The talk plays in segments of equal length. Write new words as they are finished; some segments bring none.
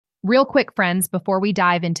Real quick, friends, before we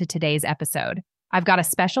dive into today's episode, I've got a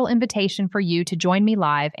special invitation for you to join me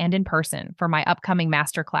live and in person for my upcoming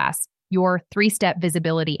masterclass, Your 3-Step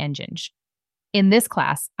Visibility Engine. In this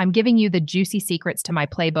class, I'm giving you the juicy secrets to my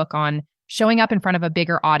playbook on showing up in front of a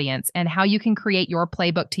bigger audience and how you can create your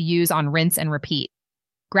playbook to use on rinse and repeat.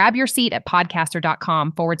 Grab your seat at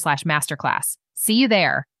podcaster.com/masterclass. See you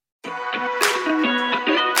there.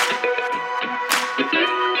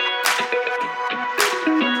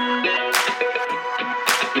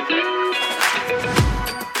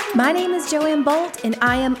 My name is Joanne Bolt, and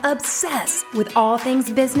I am obsessed with all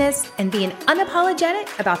things business and being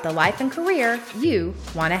unapologetic about the life and career you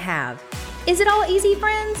want to have. Is it all easy,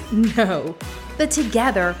 friends? No. But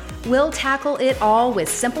together, we'll tackle it all with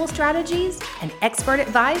simple strategies and expert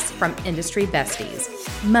advice from industry besties.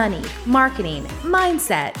 Money, marketing,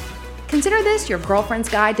 mindset. Consider this your girlfriend's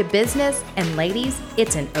guide to business, and ladies,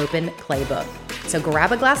 it's an open playbook. So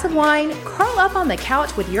grab a glass of wine, curl up on the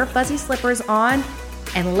couch with your fuzzy slippers on,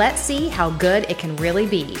 and let's see how good it can really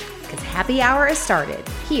be, because happy hour is started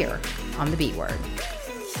here on The B Word.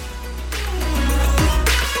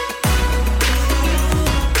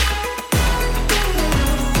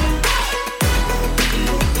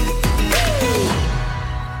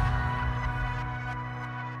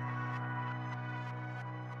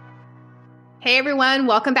 Hey everyone,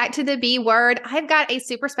 welcome back to The B Word. I've got a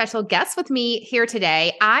super special guest with me here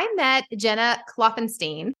today. I met Jenna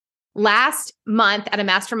Klopfenstein last month at a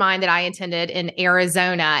mastermind that I attended in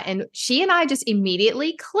Arizona. And she and I just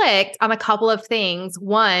immediately clicked on a couple of things.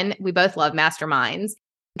 One, we both love masterminds.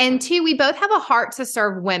 And two, we both have a heart to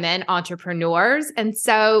serve women entrepreneurs. And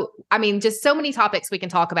so, just so many topics we can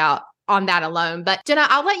talk about on that alone. But Jenna,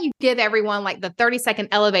 I'll let you give everyone like the 30-second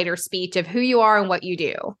elevator speech of who you are and what you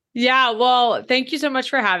do. Yeah, well, thank you so much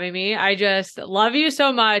for having me. I just love you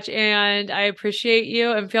so much, and I appreciate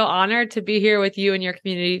you and feel honored to be here with you and your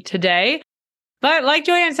community today. But like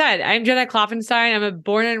Joanne said, I'm Jenna Klopfenstein. I'm a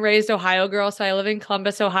born and raised Ohio girl, so I live in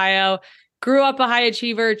Columbus, Ohio. Grew up a high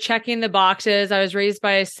achiever, checking the boxes. I was raised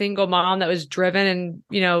by a single mom that was driven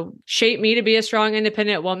and, shaped me to be a strong,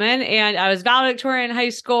 independent woman. And I was valedictorian in high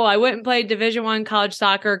school. I went and played Division I college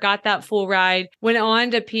soccer, got that full ride, went on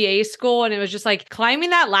to PA school. And it was just like climbing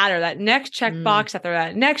that ladder, that next checkbox after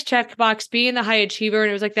that next checkbox, being the high achiever. And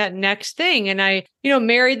it was like that next thing. And I,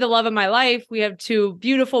 married the love of my life. We have 2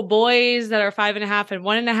 beautiful boys that are 5.5 and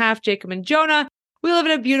 1.5, Jacob and Jonah. We live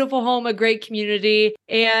in a beautiful home, a great community.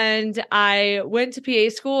 And I went to PA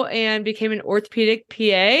school and became an orthopedic PA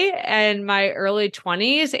in my early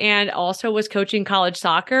 20s, and also was coaching college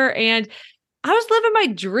soccer. And I was living my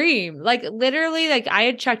dream. Like literally, like I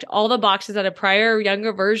had checked all the boxes that a prior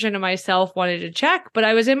younger version of myself wanted to check, but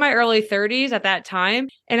I was in my early 30s at that time.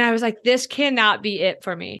 And I was like, this cannot be it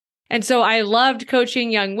for me. And so I loved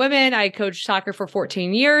coaching young women. I coached soccer for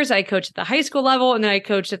 14 years. I coached at the high school level, and then I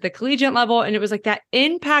coached at the collegiate level. And it was like that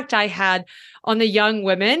impact I had on the young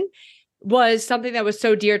women was something that was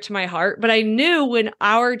so dear to my heart. But I knew when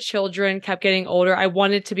our children kept getting older, I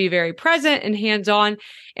wanted to be very present and hands-on.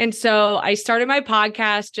 And so I started my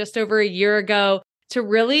podcast just over a year ago to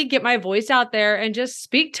really get my voice out there and just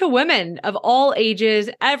speak to women of all ages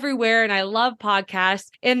everywhere. And I love podcasts.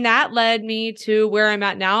 And that led me to where I'm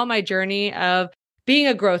at now on my journey of being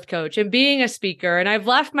a growth coach and being a speaker. And I've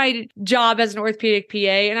left my job as an orthopedic PA,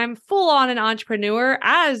 and I'm full on an entrepreneur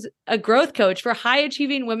as a growth coach for high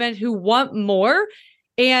achieving women who want more.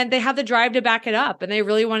 And they have the drive to back it up, and they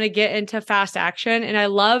really want to get into fast action. And I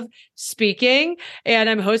love speaking, and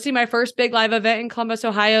I'm hosting my first big live event in Columbus,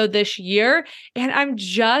 Ohio this year. And I'm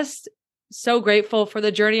just so grateful for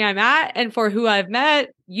the journey I'm at and for who I've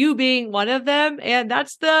met, you being one of them. And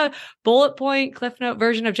that's the bullet point Cliff Note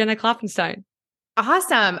version of Jenna Klopfenstein.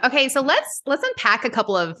 Awesome. Okay. So let's unpack a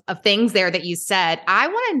couple of things there that you said. I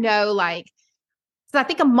want to know, so I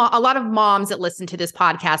think a lot of moms that listen to this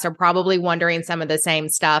podcast are probably wondering some of the same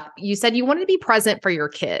stuff. You said you wanted to be present for your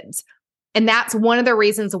kids. And that's one of the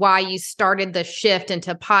reasons why you started the shift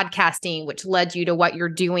into podcasting, which led you to what you're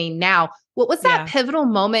doing now. What was that pivotal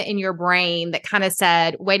moment in your brain that kind of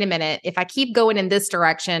said, wait a minute, if I keep going in this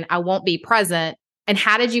direction, I won't be present? And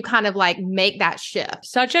how did you kind of make that shift?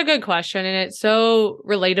 Such a good question. And it's so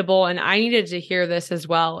relatable. And I needed to hear this as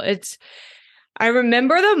well. I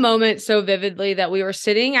remember the moment so vividly that we were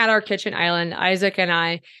sitting at our kitchen island, Isaac and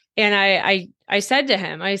I said to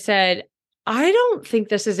him, I said, I don't think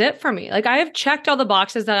this is it for me. Like I have checked all the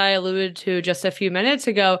boxes that I alluded to just a few minutes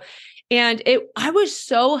ago. And I was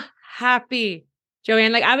so happy,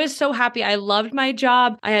 Joanne. Like I was so happy. I loved my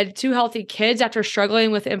job. I had 2 healthy kids after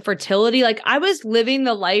struggling with infertility. Like I was living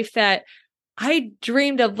the life that I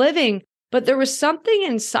dreamed of living. But there was something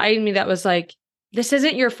inside me that was like, this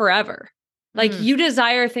isn't your forever. Like you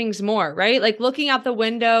desire things more, right? Like looking out the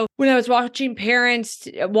window when I was watching parents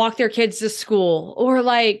walk their kids to school, or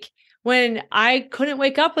like when I couldn't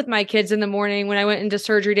wake up with my kids in the morning when I went into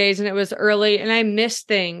surgery days and it was early and I missed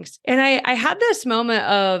things. And I had this moment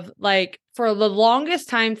of like, for the longest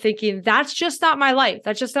time thinking, that's just not my life.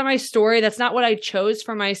 That's just not my story. That's not what I chose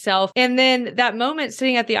for myself. And then that moment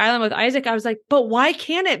sitting at the island with Isaac, I was like, but why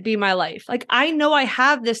can't it be my life? Like, I know I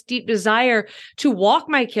have this deep desire to walk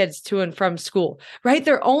my kids to and from school, right?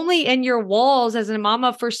 They're only in your walls as a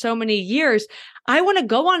mama for so many years. I want to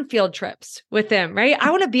go on field trips with them, right? I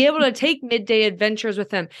want to be able to take midday adventures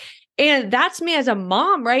with them. And that's me as a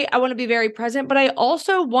mom, right? I want to be very present, but I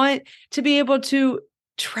also want to be able to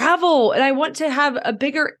travel and I want to have a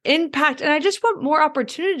bigger impact and I just want more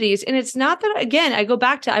opportunities. And it's not that, again, I go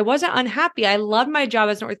back to, I wasn't unhappy. I loved my job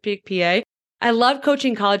as an orthopedic PA. I love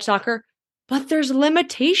coaching college soccer, but there's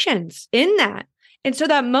limitations in that. And so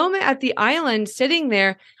that moment at the island sitting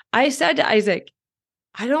there, I said to Isaac,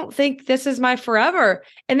 I don't think this is my forever.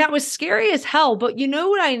 And that was scary as hell. But you know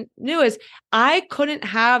what I knew is I couldn't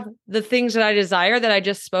have the things that I desire that I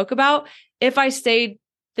just spoke about if I stayed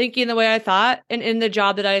thinking the way I thought and in the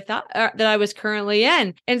job that I thought that I was currently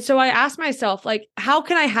in. And so I asked myself, like, how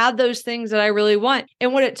can I have those things that I really want?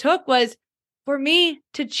 And what it took was for me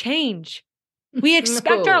to change. We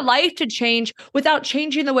expect our life to change without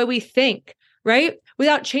changing the way we think, right?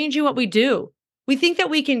 Without changing what we do. We think that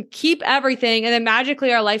we can keep everything and then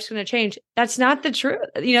magically our life's going to change. That's not the truth.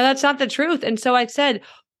 That's not the truth. And so I said,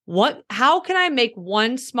 how can I make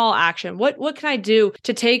one small action? What can I do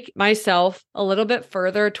to take myself a little bit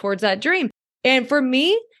further towards that dream? And for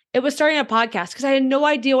me, it was starting a podcast because I had no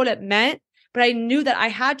idea what it meant, but I knew that I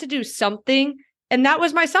had to do something. And that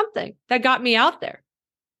was my something that got me out there.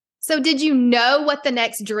 So did you know what the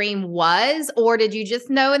next dream was, or did you just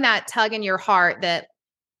know in that tug in your heart that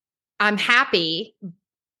I'm happy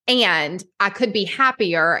and I could be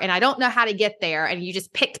happier and I don't know how to get there, and you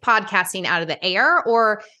just picked podcasting out of the air?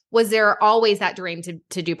 Or was there always that dream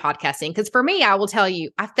to do podcasting? Because for me, I will tell you,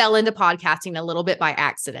 I fell into podcasting a little bit by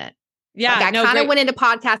accident. Yeah, I kind of went into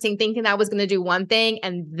podcasting thinking I was going to do one thing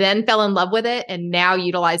and then fell in love with it and now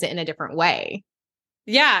utilize it in a different way.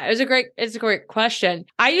 Yeah, it's a great question.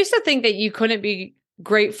 I used to think that you couldn't be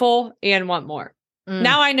grateful and want more.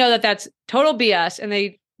 Now I know that that's total BS and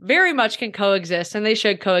they very much can coexist and they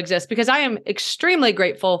should coexist because I am extremely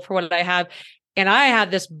grateful for what I have. And I have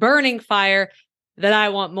this burning fire that I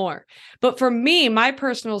want more. But for me, my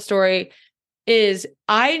personal story is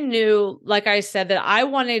I knew, like I said, that I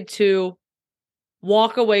wanted to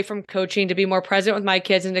walk away from coaching to be more present with my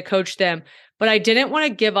kids and to coach them. But I didn't want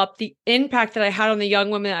to give up the impact that I had on the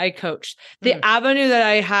young women that I coached, the avenue that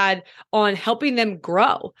I had on helping them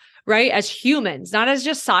grow, right? As humans, not as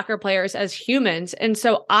just soccer players, as humans. And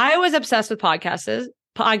so I was obsessed with podcasts.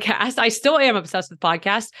 I still am obsessed with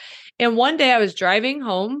podcasts. And one day I was driving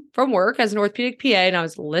home from work as an orthopedic PA and I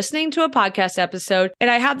was listening to a podcast episode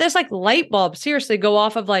and I had this like light bulb seriously go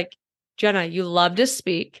off of like, Jenna, you love to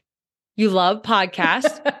speak. You love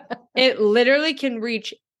podcasts. It literally can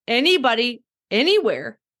reach anybody,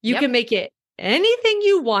 anywhere. You can make it anything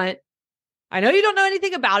you want. I know you don't know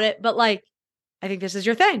anything about it, but like, I think this is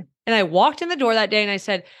your thing. And I walked in the door that day and I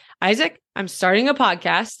said, Isaac, I'm starting a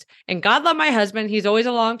podcast. And God love my husband. He's always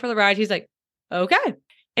along for the ride. He's like, okay.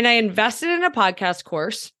 And I invested in a podcast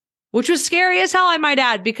course, which was scary as hell, I might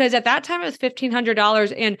add, because at that time it was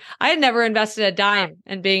 $1,500 and I had never invested a dime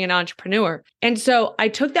in being an entrepreneur. And so I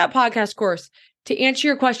took that podcast course to answer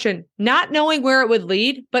your question, not knowing where it would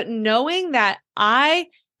lead, but knowing that I,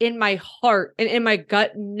 in my heart and in my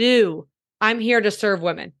gut, knew I'm here to serve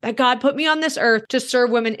women, that God put me on this earth to serve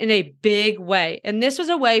women in a big way. And this was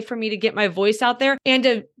a way for me to get my voice out there and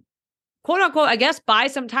to quote unquote, I guess, buy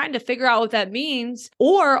some time to figure out what that means,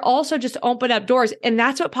 or also just open up doors. And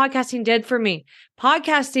that's what podcasting did for me.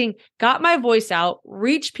 Podcasting got my voice out,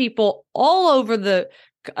 reached people all over the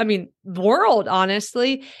world,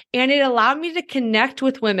 honestly. And it allowed me to connect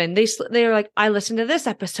with women. They were like, I listened to this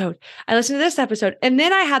episode. I listened to this episode. And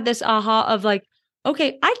then I had this aha of like,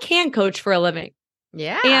 okay, I can coach for a living.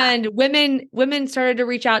 Yeah. And women started to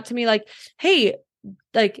reach out to me like, hey,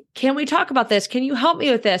 like, can we talk about this? Can you help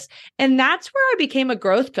me with this? And that's where I became a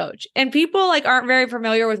growth coach. And people like aren't very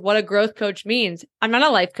familiar with what a growth coach means. I'm not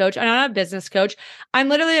a life coach. I'm not a business coach. I'm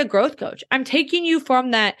literally a growth coach. I'm taking you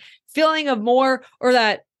from that feeling of more, or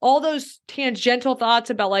that all those tangential thoughts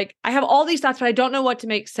about like, I have all these thoughts, but I don't know what to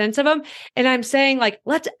make sense of them. And I'm saying like,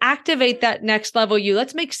 let's activate that next level you.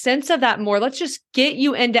 Let's make sense of that more. Let's just get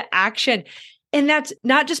you into action. And that's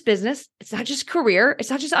not just business. It's not just career. It's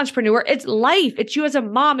not just entrepreneur. It's life. It's you as a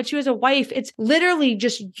mom. It's you as a wife. It's literally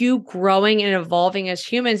just you growing and evolving as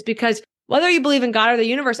humans, because whether you believe in God or the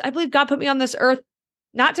universe, I believe God put me on this earth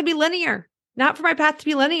not to be linear, not for my path to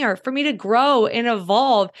be linear, for me to grow and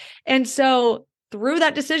evolve. And so through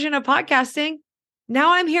that decision of podcasting,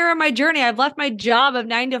 now I'm here on my journey. I've left my job of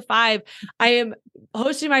 9 to 5. I am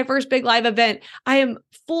hosting my first big live event. I am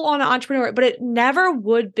full on entrepreneur, but it never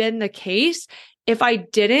would have been the case if I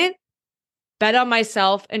didn't bet on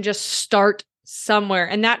myself and just start somewhere.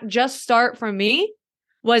 And that just start for me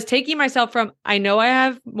was taking myself from, I know I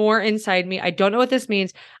have more inside me. I don't know what this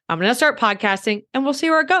means. I'm going to start podcasting and we'll see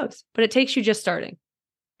where it goes. But it takes you just starting.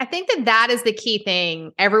 I think that is the key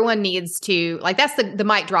thing everyone needs to, like, that's the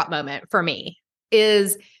mic drop moment for me,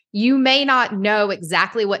 is you may not know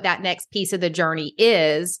exactly what that next piece of the journey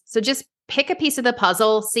is. So just pick a piece of the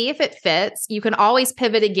puzzle, see if it fits. You can always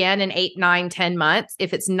pivot again in 8, 9, 10 months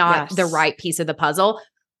if it's not the right piece of the puzzle,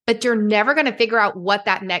 but you're never going to figure out what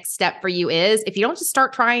that next step for you is if you don't just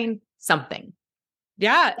start trying something.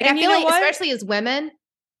 Yeah. And I feel like, especially as women,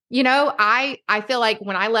 I feel like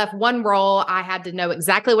when I left one role, I had to know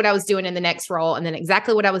exactly what I was doing in the next role and then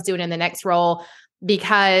exactly what I was doing in the next role,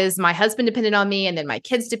 because my husband depended on me and then my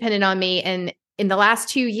kids depended on me. And in the last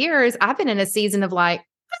 2 years, I've been in a season of like,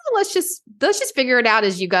 oh, let's just figure it out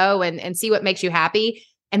as you go and see what makes you happy.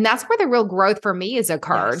 And that's where the real growth for me has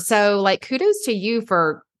occurred. Yes. So like, kudos to you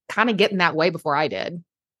for kind of getting that way before I did.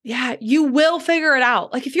 Yeah, you will figure it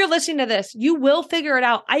out. Like if you're listening to this, you will figure it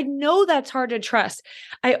out. I know that's hard to trust.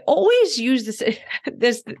 I always use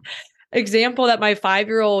this example that my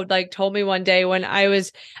 5-year-old like told me one day when I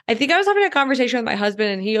think I was having a conversation with my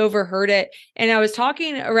husband and he overheard it. And I was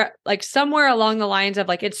talking around, like somewhere along the lines of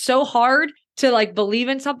like, it's so hard to like believe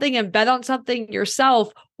in something and bet on something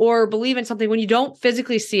yourself, or believe in something when you don't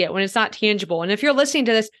physically see it, when it's not tangible. And if you're listening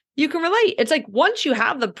to this, you can relate. It's like, once you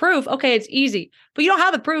have the proof, okay, it's easy, but you don't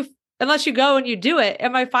have the proof unless you go and you do it.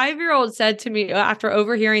 And my 5-year-old said to me after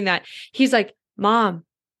overhearing that, he's like, Mom,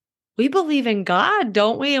 we believe in God,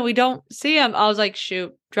 don't we? And we don't see him. I was like,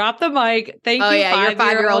 shoot, drop the mic. Thank you. Oh yeah, your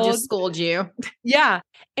 5-year-old just schooled you. Yeah.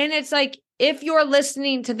 And it's like, if you're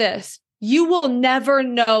listening to this, you will never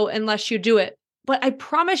know unless you do it. But I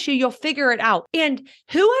promise you, you'll figure it out. And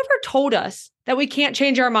whoever told us that we can't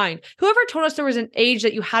change our mind, whoever told us there was an age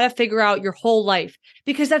that you had to figure out your whole life,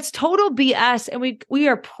 because that's total BS. And we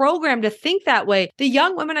are programmed to think that way. The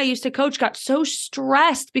young women I used to coach got so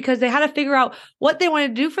stressed because they had to figure out what they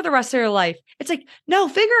wanted to do for the rest of their life. It's like, no,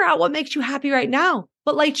 figure out what makes you happy right now,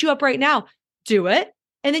 what lights you up right now. Do it.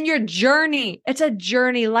 And then your journey, it's a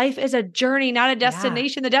journey. Life is a journey, not a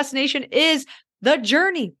destination. Yeah. The destination is the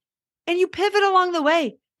journey. And you pivot along the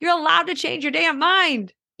way. You're allowed to change your damn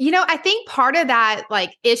mind. I think part of that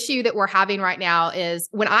like issue that we're having right now is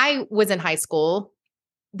when I was in high school,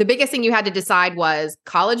 the biggest thing you had to decide was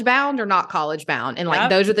college bound or not college bound. And like,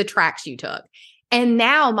 those are the tracks you took. And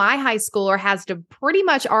now my high schooler has to pretty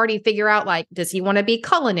much already figure out, like, does he want to be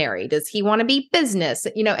culinary? Does he want to be business?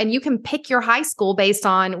 And you can pick your high school based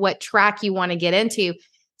on what track you want to get into.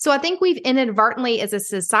 So I think we've inadvertently as a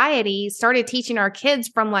society started teaching our kids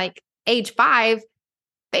from like age 5,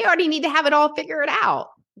 they already need to have it all figured out.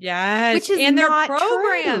 Yes. Which is and they're not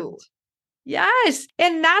programmed. True. Yes.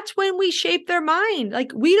 And that's when we shape their mind.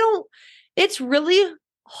 Like it's really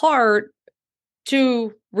hard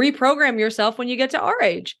to reprogram yourself when you get to our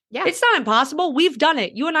age. Yeah. It's not impossible. We've done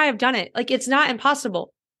it. You and I have done it. Like it's not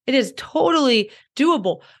impossible. It is totally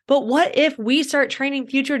doable. But what if we start training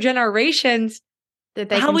future generations that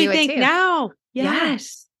they how can we do think it too. now?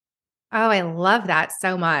 Yes. Yeah. Oh, I love that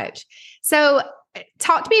so much. So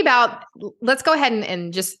talk to me about, let's go ahead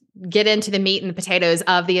and just get into the meat and the potatoes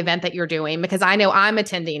of the event that you're doing, because I know I'm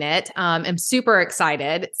attending it. I'm super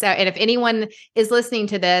excited. So, and if anyone is listening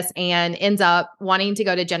to this and ends up wanting to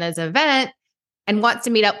go to Jenna's event and wants to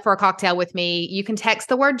meet up for a cocktail with me, you can text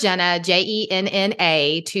the word Jenna,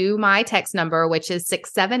 Jenna, to my text number, which is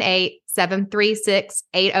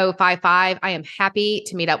 678-736-8055. I am happy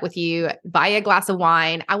to meet up with you, buy a glass of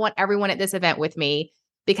wine. I want everyone at this event with me,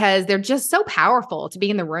 because they're just so powerful to be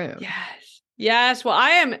in the room. Yes. Yes. Well,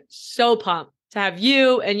 I am so pumped to have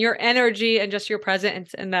you and your energy and just your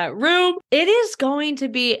presence in that room. It is going to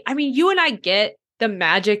be, you and I get the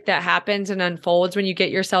magic that happens and unfolds when you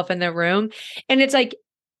get yourself in the room. And it's like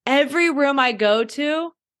every room I go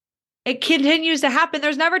to, it continues to happen.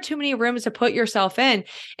 There's never too many rooms to put yourself in.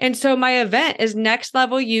 And so my event is Next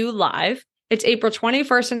Level You Live. It's April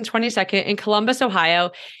 21st and 22nd in Columbus,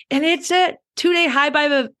 Ohio. And it's 2-day high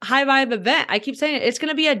vibe event. I keep saying it's going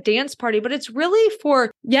to be a dance party, but it's really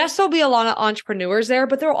for, yes, there'll be a lot of entrepreneurs there,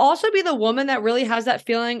 but there'll also be the woman that really has that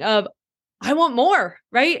feeling of, I want more,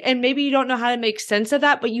 right? And maybe you don't know how to make sense of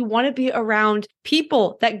that, but you want to be around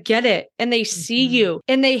people that get it and they see you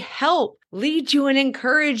and they help lead you and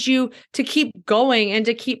encourage you to keep going and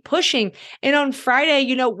to keep pushing. And on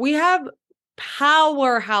Friday, we have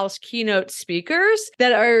powerhouse keynote speakers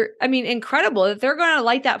that are, incredible, that they're going to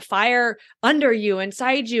light that fire under you,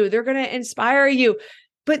 inside you. They're going to inspire you,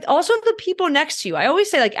 but also the people next to you. I always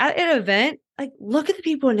say, like, at an event, like, look at the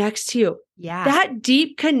people next to you. Yeah. That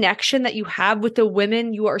deep connection that you have with the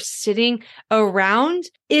women you are sitting around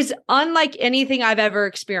is unlike anything I've ever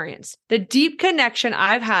experienced. The deep connection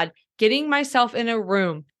I've had getting myself in a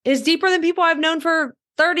room is deeper than people I've known for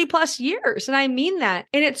 30 plus years. And I mean that.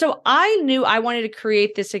 And so I knew I wanted to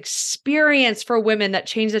create this experience for women that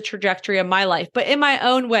changed the trajectory of my life, but in my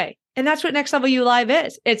own way. And that's what Next Level You Live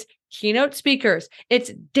is. It's keynote speakers.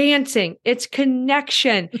 It's dancing. It's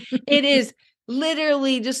connection. It is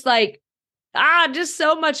literally just like, just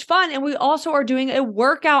so much fun. And we also are doing a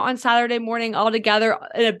workout on Saturday morning all together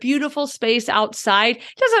in a beautiful space outside.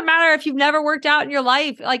 It doesn't matter if you've never worked out in your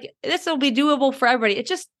life. Like, this will be doable for everybody. It's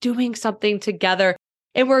just doing something together.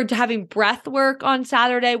 And we're having breath work on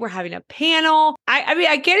Saturday. We're having a panel.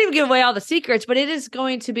 I can't even give away all the secrets, but it is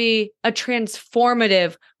going to be a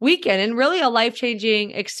transformative weekend and really a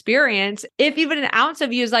life-changing experience. If even an ounce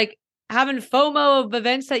of you is like having FOMO of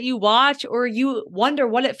events that you watch, or you wonder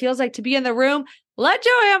what it feels like to be in the room, let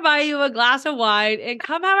Joanne buy you a glass of wine and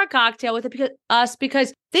come have a cocktail with us,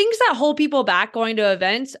 because things that hold people back going to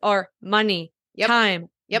events are money, time,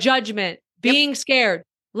 judgment, being scared.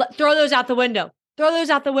 Throw those out the window. Throw those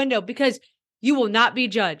out the window, because you will not be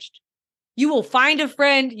judged. You will find a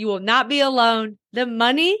friend. You will not be alone. The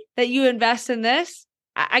money that you invest in this,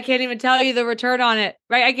 I can't even tell you the return on it,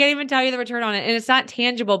 right? I can't even tell you the return on it. And it's not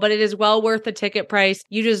tangible, but it is well worth the ticket price.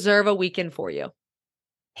 You deserve a weekend for you.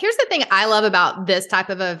 Here's the thing I love about this type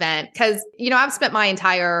of event, because, I've spent my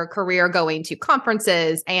entire career going to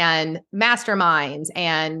conferences and masterminds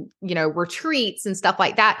and, retreats and stuff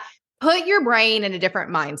like that. Put your brain in a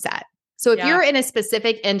different mindset. So if you're in a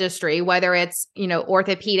specific industry, whether it's,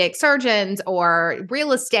 orthopedic surgeons or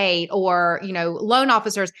real estate or, loan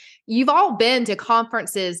officers, you've all been to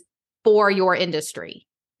conferences for your industry.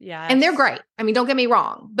 Yeah. And they're great. Don't get me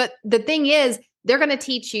wrong. But the thing is, they're going to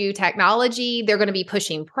teach you technology. They're going to be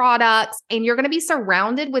pushing products, and you're going to be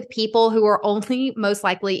surrounded with people who are only most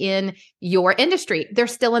likely in your industry. They're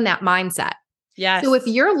still in that mindset. Yes. So if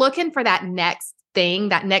you're looking for that next thing,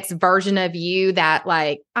 that next version of you that,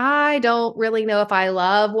 like, I don't really know if I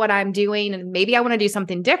love what I'm doing and maybe I want to do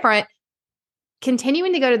something different,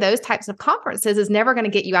 continuing to go to those types of conferences is never going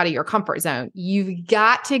to get you out of your comfort zone. You've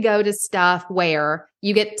got to go to stuff where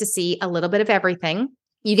you get to see a little bit of everything.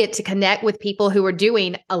 You get to connect with people who are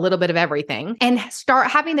doing a little bit of everything and start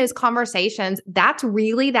having those conversations. That's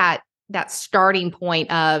really that starting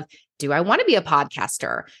point of, do I want to be a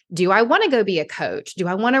podcaster? Do I want to go be a coach? Do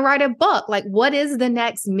I want to write a book? Like, what is the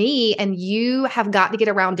next me? And you have got to get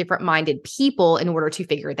around different minded people in order to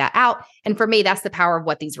figure that out. And for me, that's the power of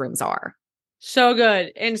what these rooms are. So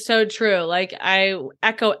good and so true. Like, I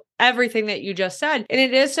echo everything that you just said. And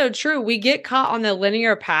it is so true. We get caught on the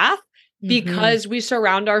linear path because we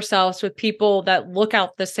surround ourselves with people that look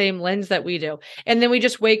out the same lens that we do. And then we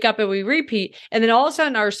just wake up and we repeat. And then all of a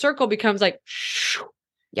sudden our circle becomes like,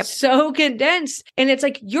 so condensed. And it's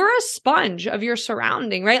like, you're a sponge of your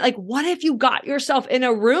surrounding, right? Like, what if you got yourself in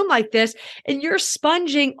a room like this and you're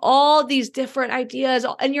sponging all these different ideas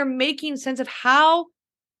and you're making sense of how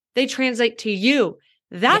they translate to you?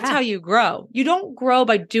 That's how you grow. You don't grow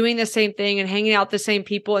by doing the same thing and hanging out with the same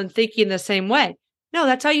people and thinking the same way. No,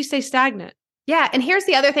 that's how you stay stagnant. Yeah. And here's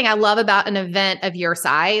the other thing I love about an event of your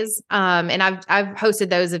size. And I've hosted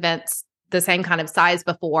those events the same kind of size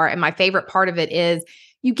before. And my favorite part of it is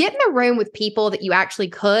you get in a room with people that you actually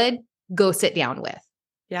could go sit down with.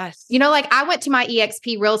 Yes. Like, I went to my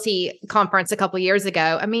EXP Realty conference a couple of years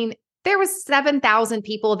ago. There was 7,000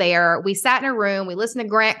 people there. We sat in a room. We listened to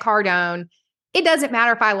Grant Cardone. It doesn't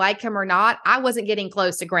matter if I like him or not. I wasn't getting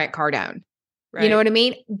close to Grant Cardone. Right. You know what I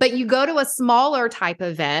mean? But you go to a smaller type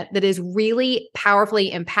event that is really powerfully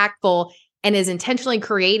impactful and is intentionally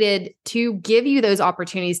created to give you those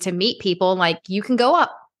opportunities to meet people. Like, you can go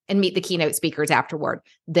up and meet the keynote speakers afterward.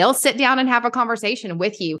 They'll sit down and have a conversation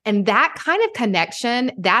with you. And that kind of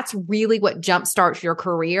connection, that's really what jumpstarts your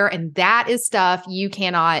career. And that is stuff you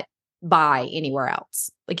cannot buy anywhere else.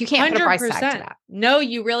 Like, you can't 100%. Put a price tag to that. No,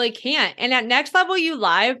 you really can't. And at Next Level You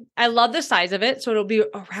Live, I love the size of it. So it'll be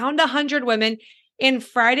around 100 women. And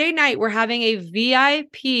Friday night, we're having a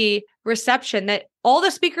VIP reception that all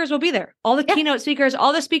the speakers will be there, all the keynote speakers,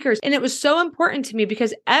 all the speakers. And it was so important to me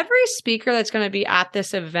because every speaker that's going to be at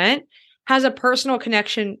this event has a personal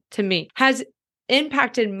connection to me, has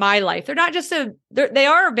impacted my life. They're not just they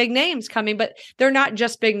are big names coming, but they're not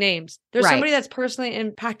just big names. There's somebody that's personally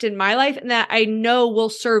impacted my life and that I know will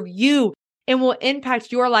serve you and will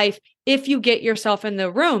impact your life if you get yourself in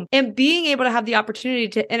the room. And being able to have the opportunity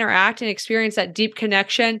to interact and experience that deep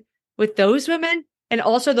connection with those women and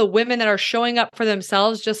also the women that are showing up for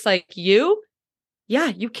themselves just like you. Yeah,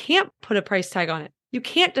 you can't put a price tag on it. You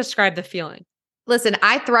can't describe the feeling. Listen,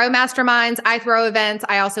 I throw masterminds, I throw events.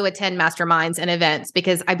 I also attend masterminds and events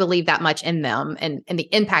because I believe that much in them and the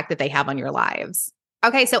impact that they have on your lives.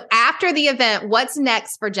 Okay, so after the event, what's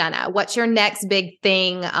next for Jenna? What's your next big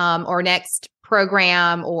thing or next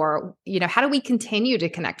program, or, how do we continue to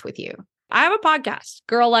connect with you? I have a podcast,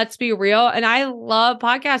 Girl, Let's Be Real. And I love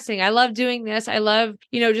podcasting. I love doing this. I love,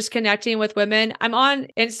 just connecting with women. I'm on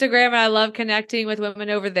Instagram and I love connecting with women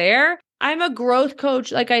over there. I'm a growth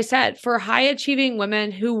coach, like I said, for high achieving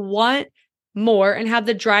women who want more and have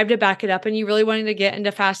the drive to back it up and you really wanting to get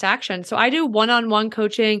into fast action. So I do one-on-one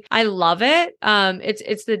coaching. I love it.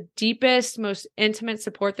 It's the deepest, most intimate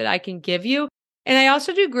support that I can give you. And I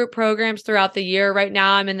also do group programs throughout the year. Right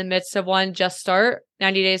now, I'm in the midst of one, Just Start,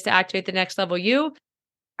 90 Days to Activate the Next Level You. All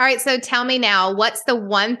right. So tell me now, what's the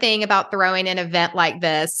one thing about throwing an event like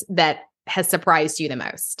this that has surprised you the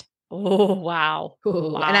most? Oh, wow.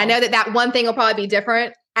 Wow. And I know that one thing will probably be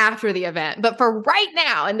different after the event, but for right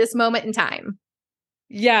now, in this moment in time.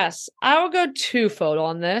 Yes, I will go twofold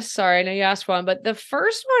on this. Sorry, I know you asked one, but the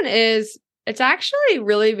first one is it's actually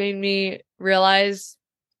really made me realize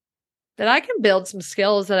that I can build some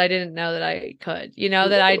skills that I didn't know that I could,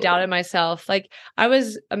 that I doubted myself. Like I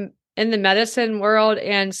was in the medicine world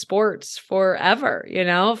and sports forever,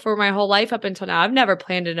 for my whole life up until now. I've never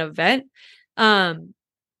planned an event.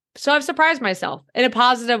 So I've surprised myself in a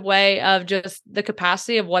positive way of just the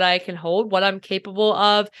capacity of what I can hold, what I'm capable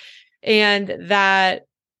of, and that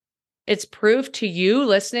it's proof to you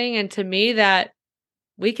listening and to me that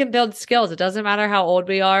we can build skills. It doesn't matter how old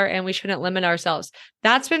we are, and we shouldn't limit ourselves.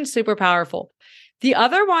 That's been super powerful. The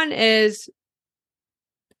other one is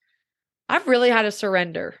I've really had to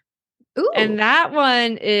surrender. Ooh. And that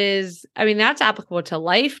one is, that's applicable to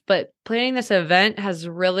life, but planning this event has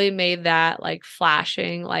really made that like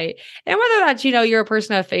flashing light. And whether that's, you're a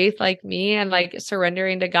person of faith like me and like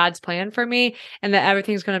surrendering to God's plan for me and that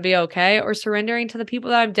everything's going to be okay, or surrendering to the people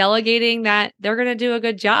that I'm delegating that they're going to do a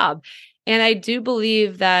good job. And I do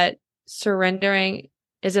believe that surrendering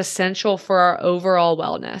is essential for our overall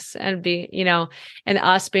wellness and and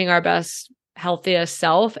us being our best, healthiest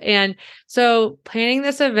self. And so planning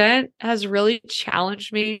this event has really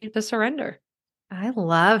challenged me to surrender. I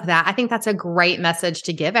love that. I think that's a great message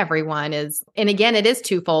to give everyone and again, it is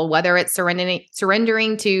twofold, whether it's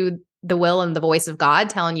surrendering to the will and the voice of God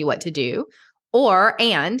telling you what to do,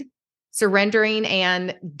 and surrendering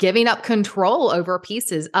and giving up control over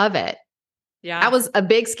pieces of it. Yeah. That was a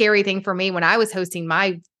big scary thing for me when I was hosting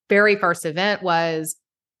my very first event. Was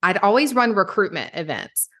I'd always run recruitment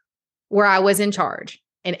events where I was in charge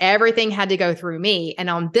and everything had to go through me.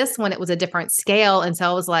 And on this one, it was a different scale. And so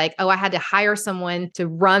I was like, I had to hire someone to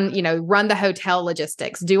run the hotel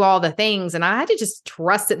logistics, do all the things. And I had to just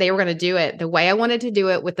trust that they were going to do it the way I wanted to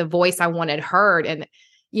do it with the voice I wanted heard. And,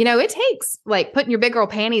 it takes like putting your big girl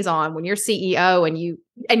panties on when you're CEO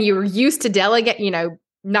and you're used to delegate,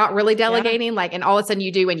 not really delegating, and all of a sudden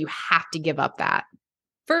you do, and you have to give up that.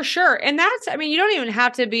 For sure. And that's, you don't even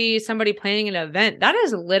have to be somebody planning an event. That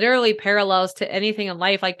is literally parallels to anything in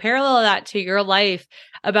life. Like parallel that to your life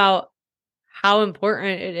about how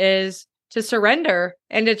important it is to surrender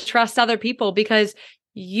and to trust other people, because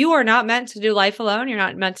you are not meant to do life alone. You're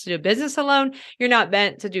not meant to do business alone. You're not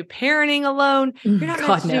meant to do parenting alone. You're not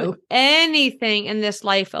meant to do anything in this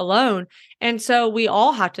life alone. And so we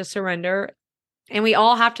all have to surrender, and we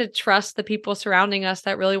all have to trust the people surrounding us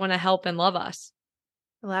that really want to help and love us.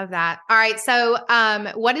 Love that. All right. So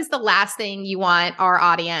what is the last thing you want our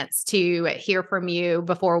audience to hear from you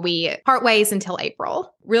before we part ways until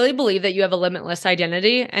April? Really believe that you have a limitless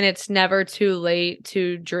identity, and it's never too late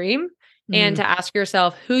to dream and to ask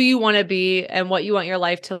yourself who you want to be and what you want your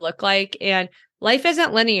life to look like. And life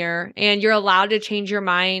isn't linear, and you're allowed to change your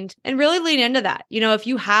mind and really lean into that. If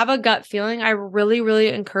you have a gut feeling, I really, really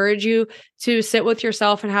encourage you to sit with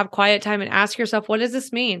yourself and have quiet time and ask yourself, what does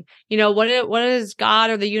this mean? What is God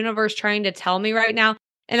or the universe trying to tell me right now?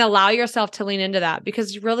 And allow yourself to lean into that,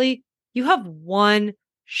 because really you have one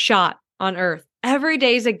shot on earth. Every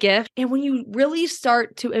day is a gift. And when you really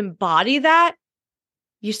start to embody that,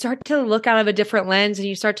 you start to look out of a different lens and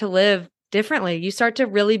you start to live differently. You start to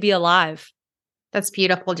really be alive. That's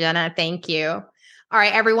beautiful, Jenna. Thank you. All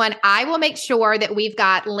right, everyone, I will make sure that we've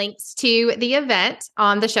got links to the event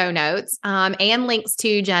on the show notes and links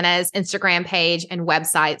to Jenna's Instagram page and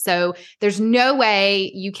website. So there's no way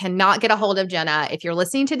you cannot get a hold of Jenna if you're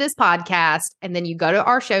listening to this podcast and then you go to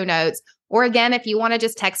our show notes. Or again, if you want to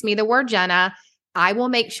just text me the word Jenna, I will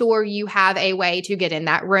make sure you have a way to get in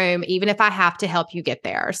that room, even if I have to help you get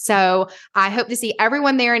there. So I hope to see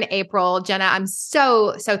everyone there in April. Jenna, I'm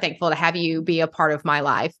so thankful to have you be a part of my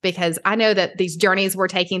life because I know that these journeys we're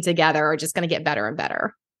taking together are just going to get better and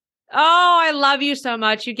better. Oh, I love you so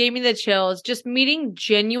much. You gave me the chills. Just meeting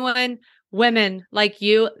genuine women like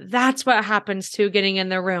you, that's what happens to getting in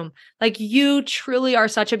the room. Like you truly are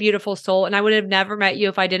such a beautiful soul. And I would have never met you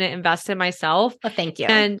if I didn't invest in myself. Well, thank you.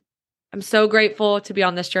 And I'm so grateful to be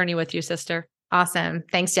on this journey with you, sister. Awesome.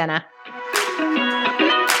 Thanks, Jenna.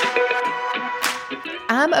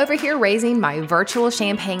 I'm over here raising my virtual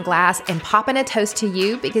champagne glass and popping a toast to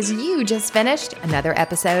you because you just finished another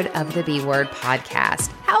episode of the B Word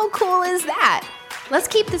podcast. How cool is that? Let's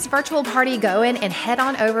keep this virtual party going and head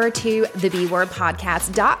on over to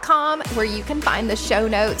thebwordpodcast.com where you can find the show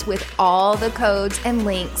notes with all the codes and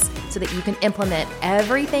links so that you can implement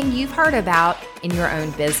everything you've heard about in your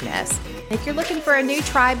own business. If you're looking for a new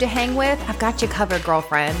tribe to hang with, I've got you covered,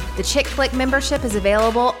 girlfriend. The Chick Click membership is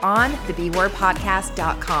available on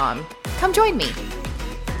thebwordpodcast.com. Come join me.